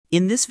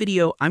In this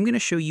video, I'm going to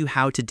show you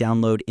how to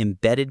download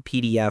embedded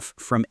PDF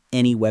from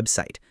any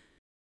website.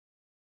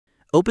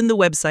 Open the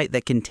website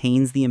that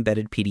contains the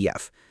embedded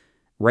PDF.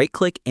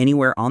 Right-click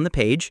anywhere on the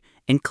page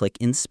and click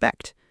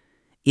Inspect.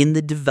 In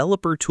the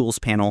Developer Tools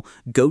panel,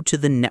 go to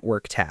the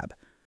Network tab.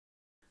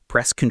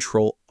 Press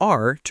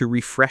Ctrl-R to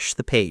refresh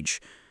the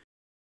page.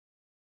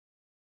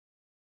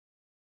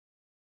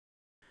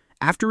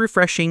 After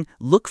refreshing,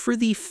 look for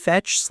the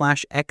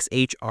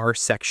Fetch/XHR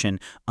section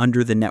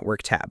under the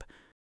Network tab.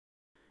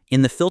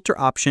 In the filter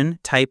option,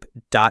 type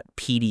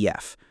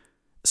 .pdf.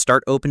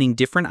 Start opening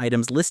different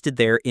items listed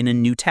there in a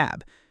new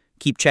tab.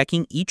 Keep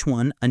checking each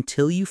one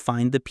until you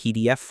find the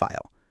PDF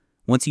file.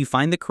 Once you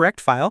find the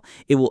correct file,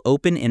 it will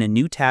open in a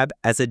new tab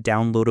as a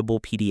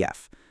downloadable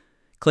PDF.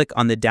 Click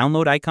on the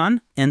download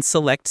icon and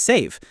select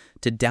Save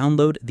to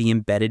download the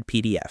embedded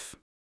PDF.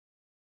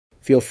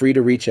 Feel free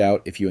to reach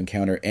out if you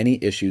encounter any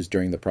issues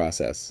during the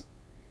process.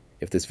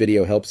 If this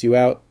video helps you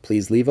out,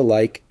 please leave a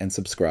like and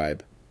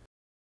subscribe.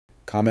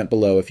 Comment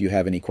below if you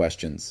have any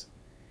questions.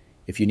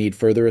 If you need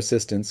further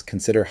assistance,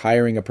 consider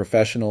hiring a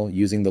professional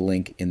using the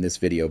link in this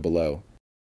video below.